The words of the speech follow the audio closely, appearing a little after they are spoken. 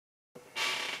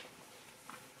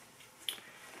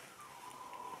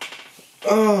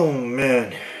Oh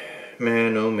man,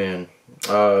 oh man.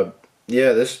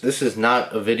 Yeah, this is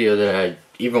not a video that I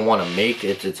even want to make.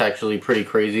 It's actually pretty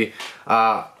crazy.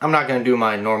 I'm not gonna do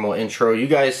my normal intro. You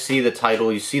guys see the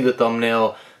title, you see the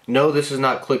thumbnail. No, this is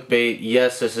not clickbait.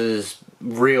 Yes, this is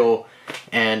real,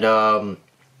 and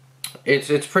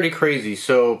it's pretty crazy.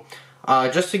 So,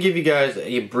 just to give you guys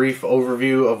a brief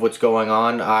overview of what's going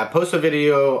on, I posted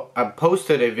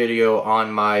a video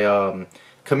on my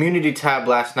community tab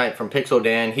last night from Pixel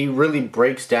Dan. He really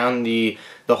breaks down the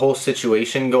whole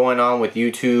situation going on with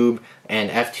YouTube and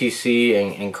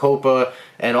FTC and COPPA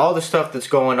and all the stuff that's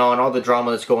going on, all the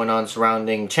drama that's going on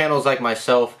surrounding channels like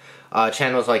myself,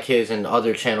 channels like his, and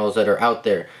other channels that are out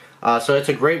there. So it's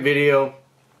a great video.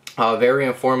 Very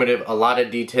informative, a lot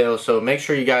of details, so make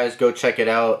sure you guys go check it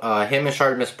out. Him and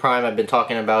Shardimus Prime, I've been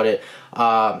talking about it.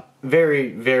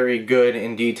 Very, very good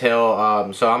in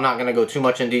detail, so I'm not going to go too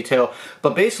much in detail.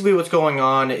 But basically what's going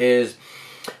on is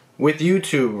with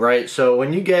YouTube, right? So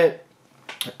when you get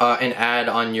an ad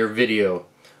on your video,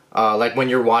 like when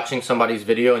you're watching somebody's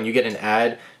video and you get an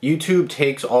ad, YouTube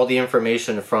takes all the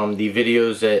information from the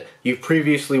videos that you've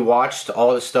previously watched,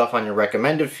 all the stuff on your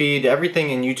recommended feed,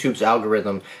 everything in YouTube's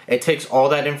algorithm. It takes all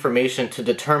that information to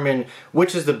determine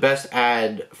which is the best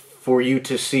ad for you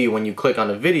to see when you click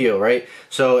on a video, right?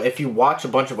 So if you watch a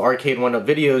bunch of Arcade 1-Up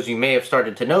videos, you may have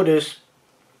started to notice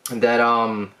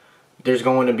that there's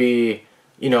going to be,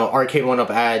 you know, Arcade 1-Up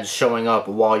ads showing up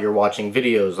while you're watching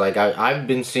videos. Like I've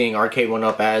been seeing Arcade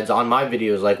 1-Up ads on my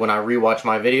videos. Like when I rewatch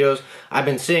my videos, I've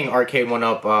been seeing Arcade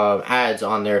 1-Up ads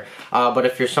on there. But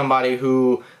if you're somebody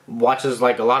who watches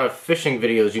like a lot of fishing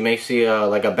videos, you may see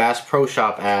like a Bass Pro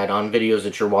Shop ad on videos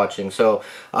that you're watching. So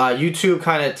YouTube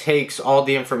kind of takes all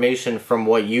the information from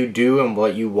what you do and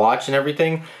what you watch and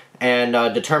everything,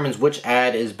 and determines which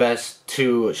ad is best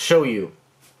to show you.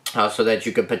 So that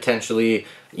you could potentially,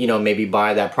 you know, maybe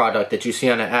buy that product that you see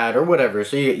on an ad or whatever.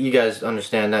 So you guys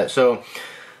understand that. So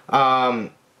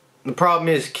the problem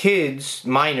is kids,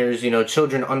 minors, you know,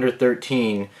 children under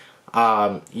 13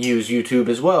 use YouTube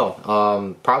as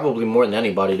well. Probably more than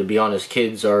anybody, to be honest.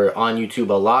 Kids are on YouTube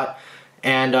a lot.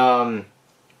 And,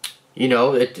 you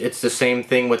know, it's the same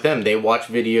thing with them. They watch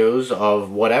videos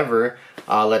of whatever.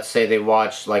 Let's say they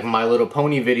watch like My Little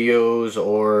Pony videos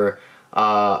or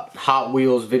Hot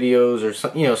Wheels videos,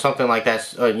 or you know, something like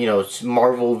that, you know,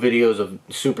 Marvel videos of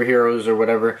superheroes or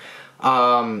whatever,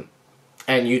 and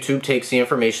YouTube takes the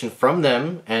information from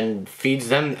them and feeds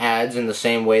them ads in the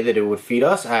same way that it would feed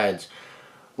us ads.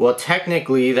 Well,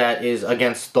 technically that is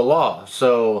against the law,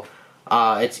 so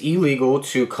it's illegal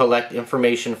to collect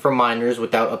information from minors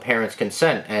without a parent's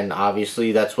consent, and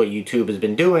obviously that's what YouTube has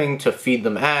been doing to feed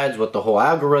them ads with the whole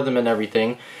algorithm and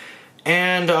everything.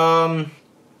 And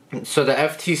so the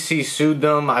FTC sued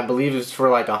them. I believe it's for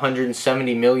like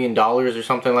 $170 million or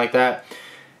something like that.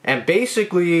 And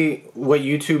basically what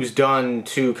YouTube's done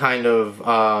to kind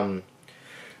of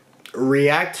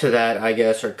react to that, I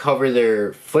guess, or cover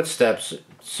their footsteps,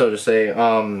 so to say,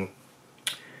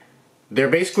 they're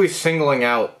basically singling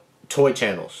out toy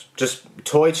channels. Just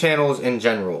toy channels in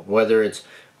general. Whether it's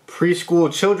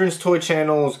preschool children's toy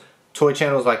channels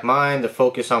like mine that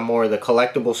focus on more of the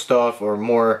collectible stuff, or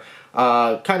more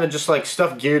kind of just like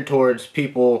stuff geared towards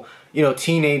people, you know,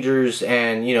 teenagers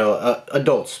and, you know,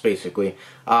 adults basically.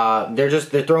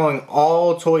 They're throwing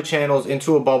all toy channels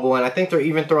into a bubble, and I think they're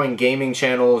even throwing gaming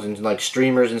channels and like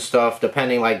streamers and stuff,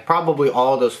 depending, like probably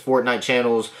all those Fortnite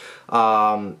channels,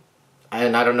 and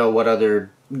I don't know what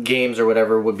other games or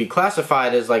whatever would be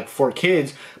classified as like for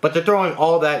kids, but they're throwing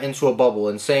all that into a bubble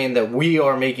and saying that we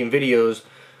are making videos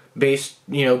based,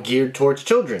 you know, geared towards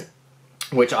children,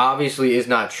 which obviously is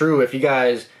not true. If you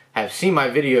guys have seen my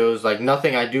videos, like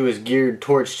nothing I do is geared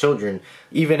towards children.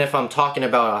 Even if I'm talking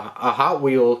about a Hot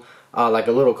Wheel, like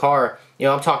a little car, you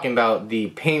know, I'm talking about the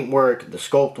paint work, the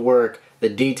sculpt work, the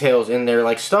details in there,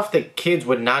 like stuff that kids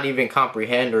would not even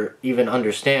comprehend or even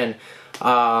understand.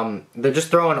 They're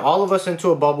just throwing all of us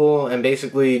into a bubble and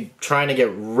basically trying to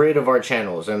get rid of our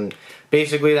channels. And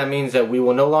basically that means that we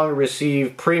will no longer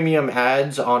receive premium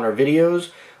ads on our videos,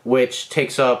 which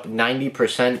takes up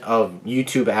 90% of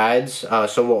YouTube ads.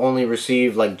 So we'll only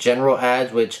receive like general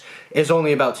ads, which is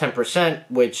only about 10%,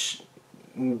 which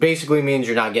basically means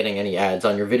you're not getting any ads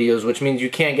on your videos, which means you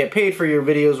can't get paid for your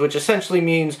videos, which essentially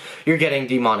means you're getting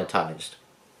demonetized.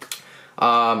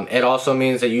 It also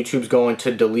means that YouTube's going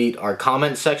to delete our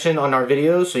comment section on our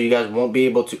videos, so you guys won't be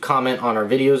able to comment on our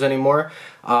videos anymore.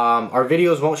 Our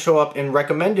videos won't show up in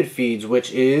recommended feeds,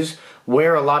 which is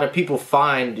where a lot of people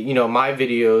find, you know, my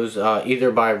videos,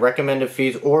 either by recommended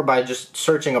feeds or by just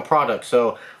searching a product.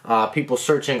 So people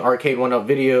searching Arcade 1-Up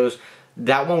videos,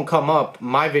 that won't come up.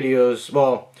 My videos,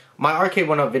 well, my Arcade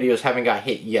 1-Up videos haven't got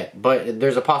hit yet, but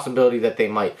there's a possibility that they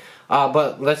might.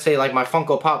 But let's say like my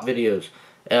Funko Pop videos,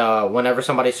 whenever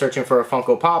somebody's searching for a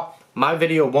Funko Pop, my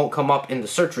video won't come up in the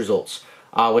search results,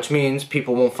 which means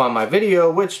people won't find my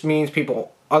video, which means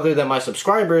people other than my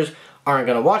subscribers aren't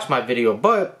going to watch my video.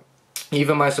 But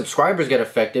even my subscribers get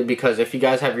affected, because if you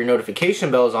guys have your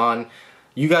notification bells on,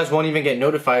 you guys won't even get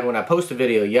notified when I post a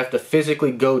video. You have to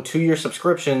physically go to your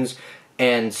subscriptions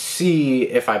and see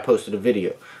if I posted a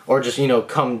video, or just, you know,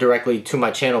 come directly to my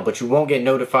channel, but you won't get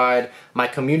notified. My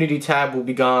community tab will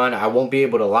be gone. I won't be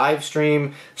able to live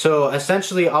stream. So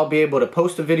essentially I'll be able to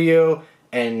post a video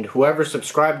and whoever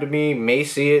subscribed to me may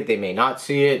see it, they may not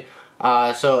see it.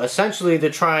 So essentially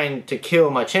they're trying to kill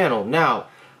my channel. Now,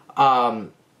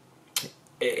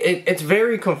 it's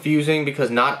very confusing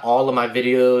because not all of my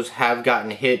videos have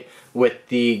gotten hit with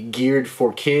the geared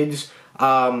for kids.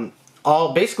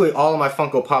 Basically all of my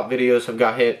Funko Pop videos have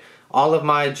got hit. All of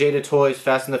my Jada Toys,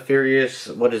 Fast and the Furious,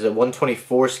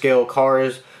 124 scale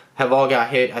cars have all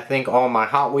got hit. I think all my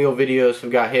Hot Wheel videos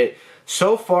have got hit.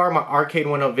 So far my Arcade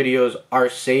 1-Up videos are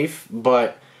safe,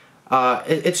 but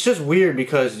it's just weird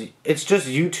because it's just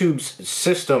YouTube's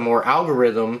system or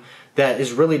algorithm that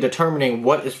is really determining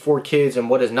what is for kids and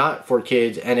what is not for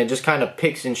kids, and it just kind of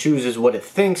picks and chooses what it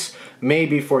thinks may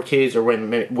be for kids or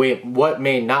what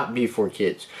may not be for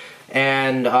kids.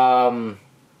 And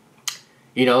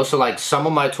you know, so like some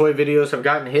of my toy videos have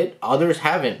gotten hit, others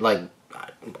haven't. Like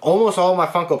almost all of my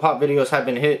Funko Pop videos have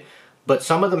been hit, but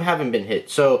some of them haven't been hit.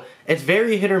 So it's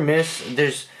very hit or miss.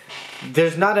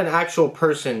 There's not an actual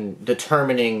person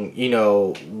determining, you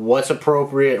know, what's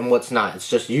appropriate and what's not. It's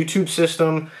just YouTube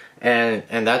system,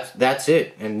 and that's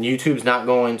it. And YouTube's not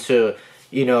going to,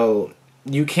 you know,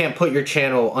 you can't put your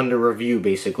channel under review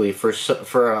basically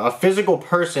for a physical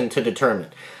person to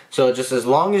determine. So just as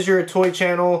long as you're a toy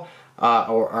channel,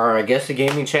 or I guess a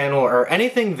gaming channel, or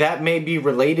anything that may be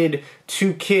related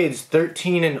to kids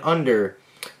 13 and under,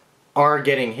 are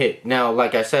getting hit. Now,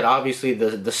 like I said, obviously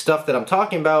the stuff that I'm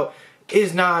talking about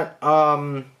is not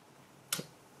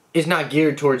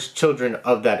geared towards children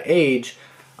of that age,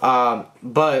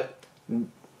 but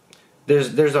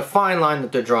there's a fine line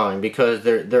that they're drawing, because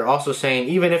they're also saying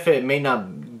even if it may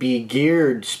not be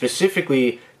geared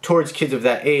specifically towards kids of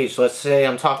that age. Let's say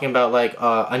I'm talking about like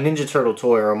a Ninja Turtle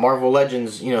toy or a Marvel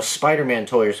Legends, you know, Spider-Man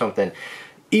toy or something.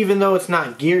 Even though it's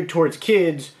not geared towards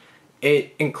kids,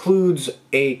 it includes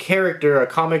a character, a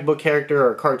comic book character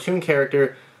or a cartoon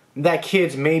character that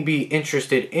kids may be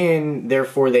interested in,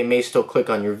 therefore they may still click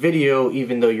on your video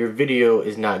even though your video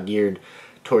is not geared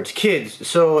towards kids.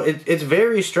 So it's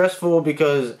very stressful,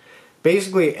 because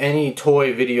basically any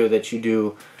toy video that you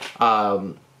do,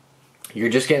 you're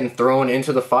just getting thrown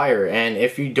into the fire. And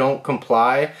if you don't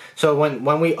comply, so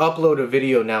when we upload a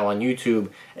video now on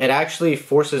YouTube, it actually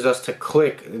forces us to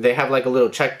click, they have like a little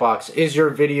checkbox, is your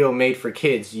video made for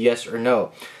kids, yes or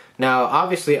no? Now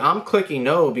obviously I'm clicking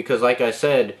no, because like I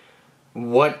said,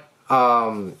 the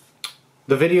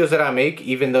videos that I make,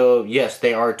 even though yes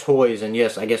they are toys, and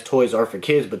yes I guess toys are for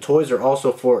kids, but toys are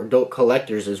also for adult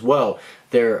collectors as well.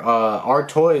 There are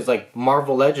toys like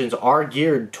Marvel Legends are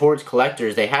geared towards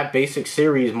collectors. They have basic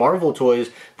series Marvel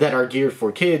toys that are geared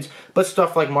for kids, but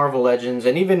stuff like Marvel Legends,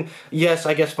 and even, yes,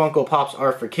 I guess Funko Pops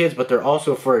are for kids, but they're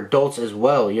also for adults as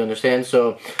well, you understand?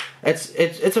 So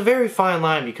it's a very fine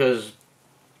line, because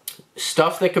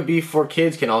stuff that could be for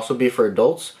kids can also be for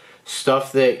adults.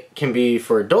 Stuff that can be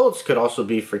for adults could also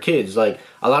be for kids. Like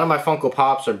a lot of my Funko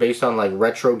Pops are based on like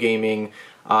retro gaming,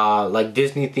 like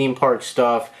Disney theme park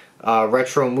stuff,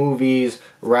 retro movies,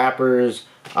 rappers,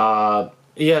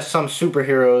 yes, some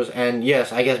superheroes, and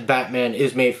yes, I guess Batman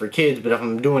is made for kids. But if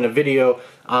I'm doing a video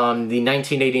on the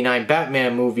 1989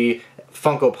 Batman movie,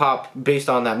 Funko Pop based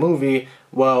on that movie,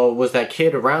 well, was that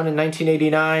kid around in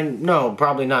 1989? No,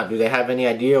 probably not. Do they have any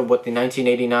idea what the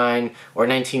 1989 or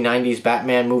 1990s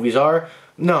Batman movies are?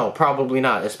 No, probably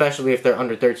not, especially if they're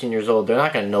under 13 years old. They're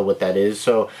not going to know what that is.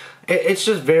 So it's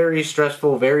just very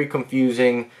stressful, very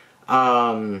confusing,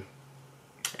 and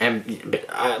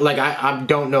I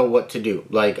don't know what to do.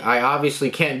 Like, I obviously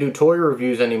can't do toy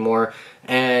reviews anymore,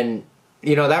 and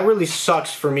you know that really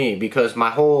sucks for me, because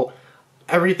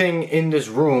everything in this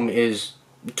room is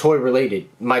toy related.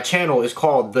 My channel is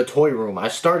called The Toy Room. I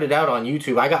started out on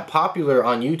YouTube. I got popular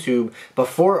on YouTube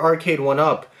before Arcade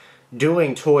 1-Up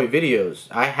doing toy videos.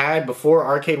 Before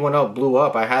Arcade 1-Up blew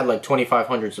up, I had like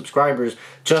 2,500 subscribers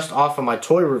just off of my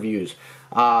toy reviews.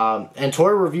 And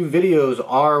toy review videos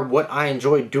are what I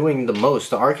enjoy doing the most.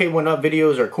 The Arcade 1-Up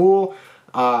videos are cool.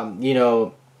 You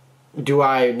know, do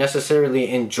I necessarily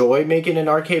enjoy making an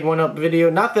arcade 1-up video?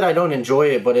 Not that I don't enjoy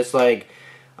it, but it's like,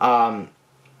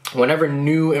 whenever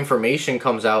new information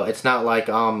comes out, it's not like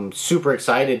I'm super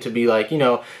excited to be like, you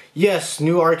know, yes,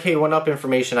 new arcade 1-up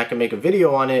information, I can make a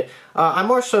video on it. I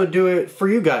more so do it for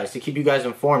you guys, to keep you guys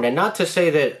informed, and not to say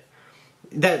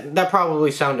that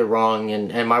probably sounded wrong,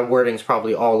 and my wording's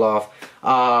probably all off.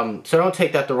 So don't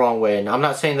take that the wrong way. And I'm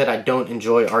not saying that I don't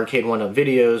enjoy arcade 1-up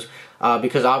videos,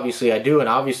 because obviously I do, and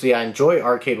obviously I enjoy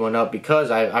arcade 1-up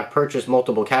because I've purchased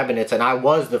multiple cabinets, and I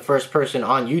was the first person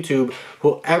on YouTube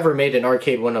who ever made an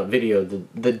arcade 1-up video.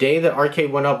 The day that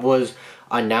arcade 1-up was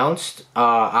announced,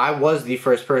 I was the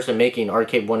first person making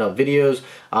arcade 1-up videos.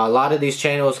 A lot of these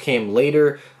channels came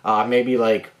later, maybe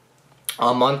like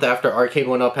a month after arcade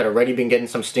 1-up had already been getting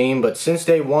some steam, but since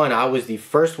day one I was the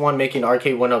first one making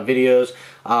arcade 1-up videos.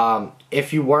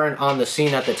 If you weren't on the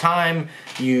scene at the time,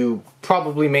 you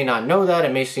probably may not know that.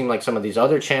 It may seem like some of these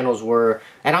other channels were,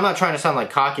 and I'm not trying to sound like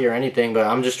cocky or anything, but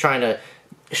I'm just trying to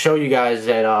show you guys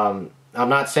that I'm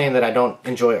not saying that I don't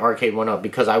enjoy arcade 1-up,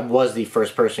 because I was the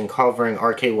first person covering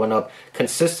arcade 1-up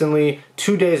consistently.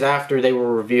 2 days after they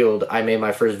were revealed, I made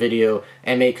my first video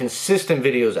and made consistent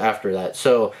videos after that.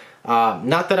 So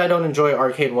not that I don't enjoy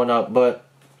arcade 1-up, but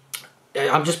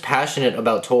I'm just passionate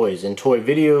about toys and toy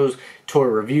videos, toy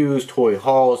reviews, toy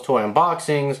hauls, toy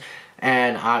unboxings,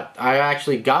 and I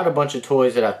actually got a bunch of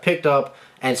toys that I've picked up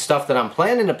and stuff that I'm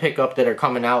planning to pick up that are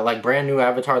coming out, like brand new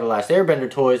Avatar The Last Airbender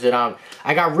toys that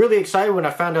I got really excited when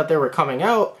I found out they were coming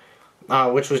out,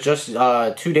 which was just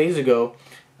 2 days ago.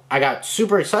 I got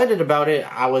super excited about it.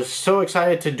 I was so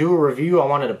excited to do a review. I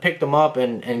wanted to pick them up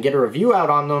and get a review out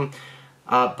on them.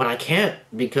 But I can't,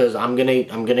 because I'm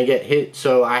gonna get hit.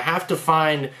 So I have to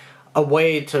find a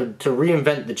way to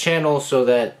reinvent the channel so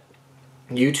that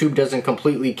YouTube doesn't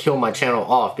completely kill my channel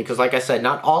off. Because like I said,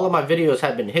 not all of my videos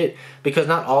have been hit, because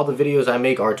not all the videos I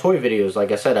make are toy videos.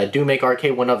 Like I said, I do make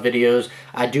arcade 1-up videos.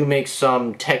 I do make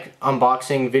some tech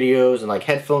unboxing videos and like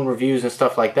headphone reviews and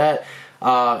stuff like that.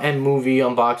 And movie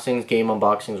unboxings, game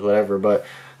unboxings, whatever. But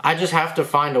I just have to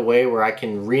find a way where I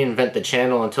can reinvent the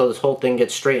channel until this whole thing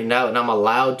gets straightened out and I'm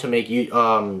allowed to make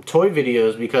toy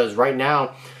videos, because right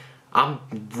now I'm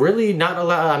really not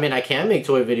allowed. I mean, I can make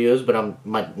toy videos, but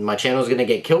my channel is going to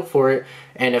get killed for it.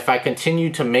 And if I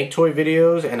continue to make toy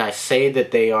videos and I say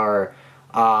that they are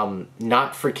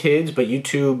not for kids, but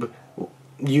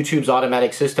YouTube's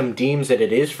automatic system deems that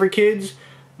it is for kids,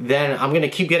 then I'm going to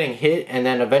keep getting hit, and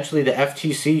then eventually the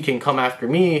FTC can come after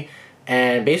me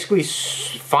and basically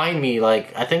fine me.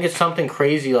 Like, I think it's something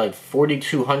crazy like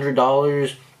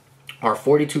 $4,200 or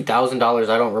 $42,000,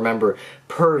 I don't remember,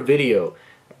 per video.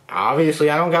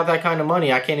 Obviously I don't got that kind of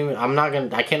money. I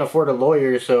can't afford a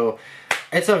lawyer, so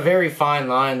it's a very fine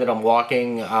line that I'm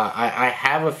walking. I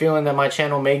have a feeling that my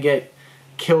channel may get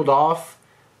killed off.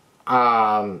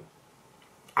 I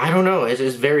don't know,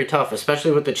 it's very tough,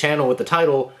 especially with the channel with the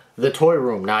title The Toy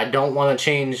Room. Now I don't want to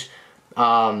change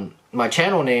my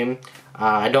channel name.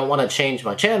 I don't want to change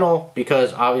my channel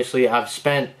because obviously I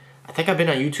think I've been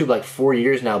on YouTube like 4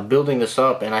 years now building this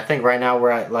up, and I think right now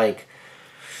we're at like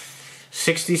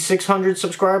 6,600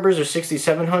 subscribers or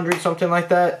 6,700, something like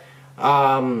that.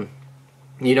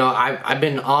 You know, I've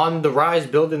been on the rise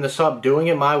building this up, doing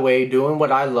it my way, doing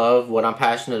what I love, what I'm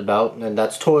passionate about, and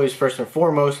that's toys first and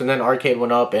foremost, and then arcade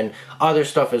 1-up and other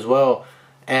stuff as well.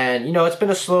 And you know, it's been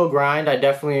a slow grind. I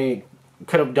definitely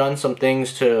could have done some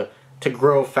things to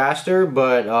grow faster,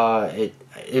 but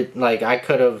like I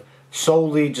could have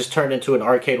solely just turned into an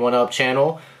arcade 1-up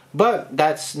channel, but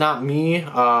that's not me.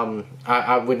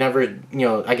 I would never, you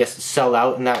know, I guess sell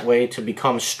out in that way to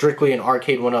become strictly an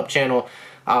arcade 1-up channel,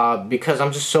 because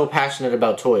I'm just so passionate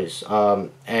about toys,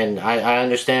 and I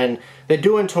understand that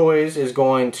doing toys is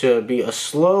going to be a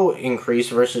slow increase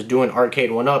versus doing arcade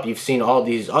 1-up. You've seen all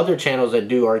these other channels that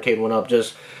do arcade 1-up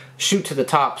just shoot to the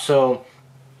top. So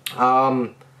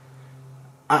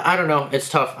I don't know, it's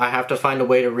tough. I have to find a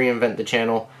way to reinvent the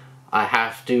channel. I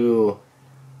have to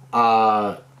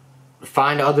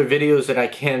find other videos that I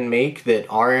can make that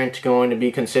aren't going to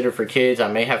be considered for kids.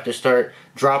 I may have to start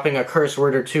dropping a curse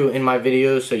word or two in my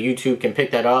videos so YouTube can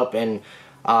pick that up and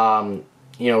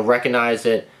you know, recognize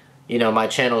that, you know, my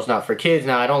channel is not for kids.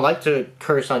 Now, I don't like to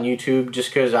curse on YouTube just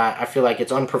because I feel like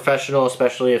it's unprofessional,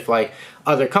 especially if like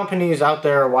other companies out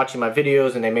there are watching my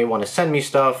videos and they may want to send me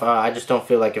stuff. I just don't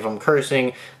feel like if I'm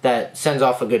cursing, that sends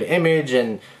off a good image,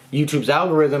 and YouTube's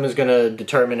algorithm is going to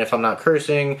determine if I'm not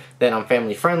cursing, then I'm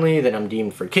family friendly, then I'm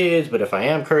deemed for kids. But if I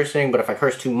am cursing, but if I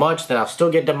curse too much, then I'll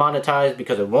still get demonetized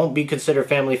because it won't be considered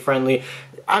family friendly.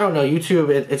 I don't know, YouTube,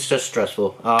 it's just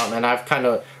stressful. And I've kind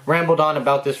of rambled on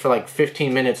about this for like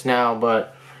 15 minutes now,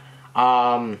 but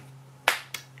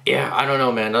yeah, I don't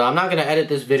know, man. I'm not gonna edit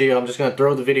this video. I'm just gonna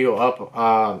throw the video up.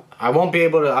 I won't be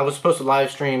able to. I was supposed to live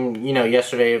stream, you know,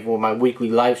 yesterday for my weekly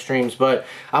live streams, but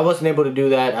I wasn't able to do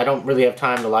that. I don't really have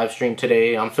time to live stream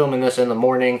today. I'm filming this in the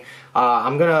morning.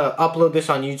 I'm gonna upload this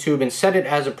on YouTube and set it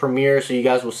as a premiere, so you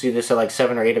guys will see this at like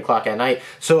 7 or 8 o'clock at night.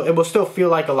 So it will still feel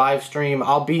like a live stream.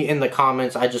 I'll be in the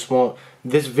comments. I just won't.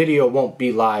 This video won't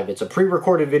be live. It's a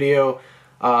pre-recorded video,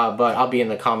 but I'll be in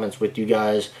the comments with you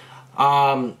guys.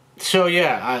 So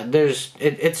yeah,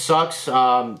 it sucks.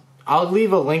 I'll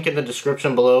leave a link in the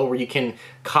description below where you can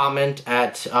comment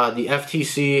at the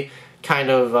FTC. Kind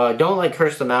of don't like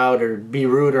curse them out or be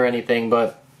rude or anything,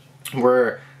 but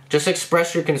just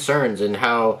express your concerns and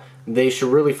how they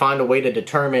should really find a way to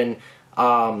determine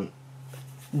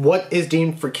what is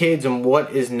deemed for kids and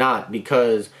what is not,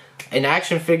 because an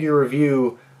action figure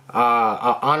review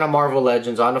on a Marvel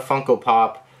Legends, on a Funko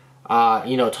Pop,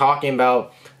 you know, talking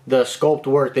about the sculpt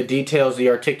work, the details, the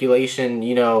articulation,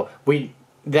 you know,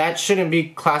 that shouldn't be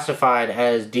classified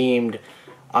as deemed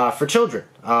for children,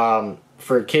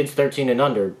 for kids 13 and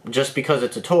under, just because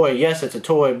it's a toy. Yes, it's a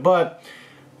toy, but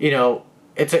you know,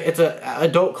 it's a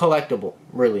adult collectible,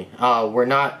 really. We're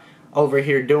not over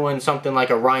here doing something like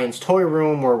a Ryan's Toy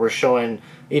Room where we're showing,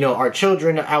 you know, our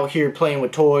children out here playing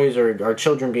with toys, or our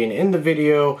children being in the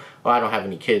video. Well, I don't have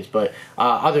any kids, but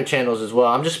other channels as well.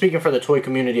 I'm just speaking for the toy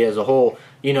community as a whole.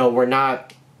 You know, we're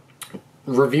not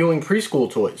reviewing preschool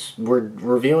toys. We're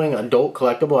reviewing adult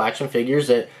collectible action figures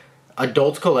that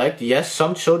adults collect. Yes,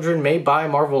 some children may buy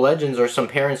Marvel Legends, or some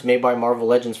parents may buy Marvel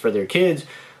Legends for their kids,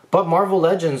 but Marvel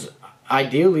Legends,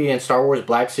 ideally, in Star Wars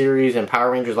Black Series and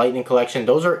Power Rangers Lightning Collection,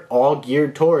 those are all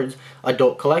geared towards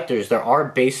adult collectors. There are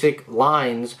basic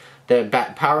lines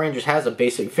that Power Rangers has a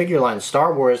basic figure line.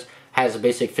 Star Wars has a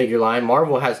basic figure line.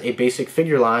 Marvel has a basic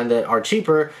figure line that are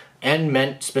cheaper and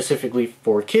meant specifically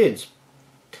for kids.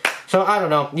 So, I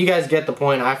don't know. You guys get the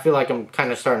point. I feel like I'm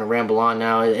kind of starting to ramble on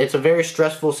now. It's a very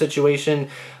stressful situation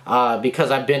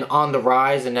because I've been on the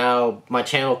rise, and now my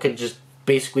channel could just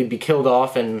basically be killed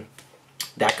off, and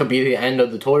that could be the end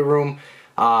of the toy room.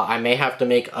 I may have to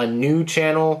make a new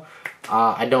channel.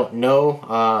 I don't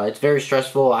know. It's very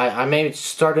stressful. I may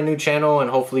start a new channel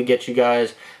and hopefully get you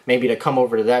guys maybe to come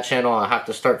over to that channel. I'll have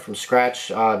to start from scratch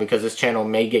because this channel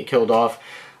may get killed off.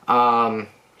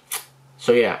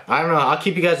 So yeah, I don't know. I'll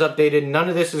keep you guys updated. None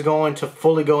of this is going to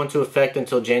fully go into effect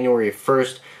until January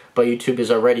 1st, but YouTube is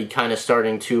already kind of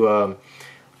starting to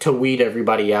weed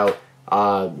everybody out.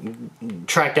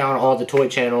 Track down all the toy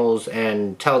channels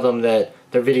and tell them that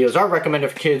their videos are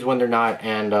recommended for kids when they're not.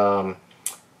 And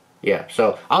yeah,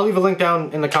 so I'll leave a link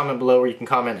down in the comment below where you can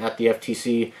comment at the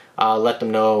FTC, let them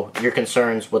know your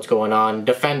concerns, what's going on,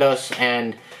 defend us,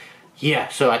 and yeah,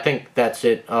 so I think that's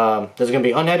it. This is going to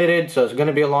be unedited, so it's going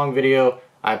to be a long video.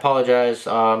 I apologize.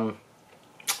 But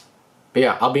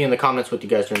yeah, I'll be in the comments with you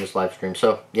guys during this live stream.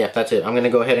 So yeah, that's it. I'm going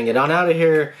to go ahead and get on out of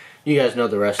here. You guys know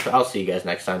the rest. I'll see you guys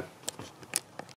next time.